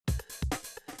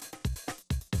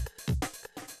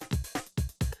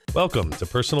Welcome to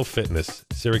Personal Fitness,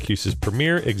 Syracuse's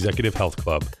premier executive health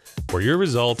club, where your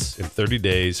results in 30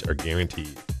 days are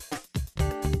guaranteed.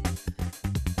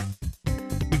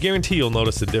 We guarantee you'll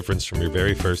notice a difference from your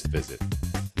very first visit.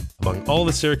 Among all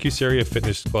the Syracuse area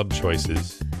fitness club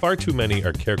choices, far too many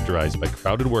are characterized by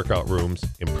crowded workout rooms,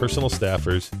 impersonal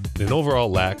staffers, and an overall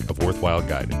lack of worthwhile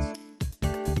guidance.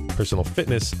 Personal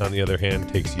Fitness, on the other hand,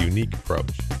 takes a unique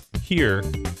approach. Here,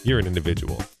 you're an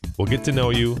individual. We'll get to know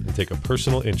you and take a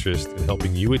personal interest in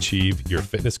helping you achieve your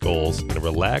fitness goals in a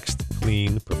relaxed,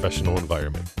 clean, professional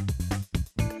environment.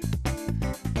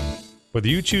 Whether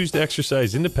you choose to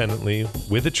exercise independently,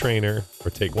 with a trainer, or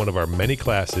take one of our many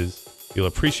classes, you'll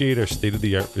appreciate our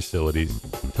state-of-the-art facilities,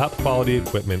 top quality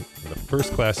equipment, and the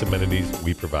first-class amenities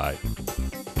we provide.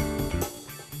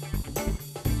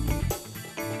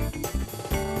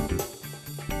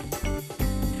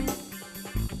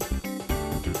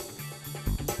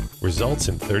 Results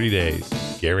in 30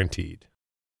 days, guaranteed.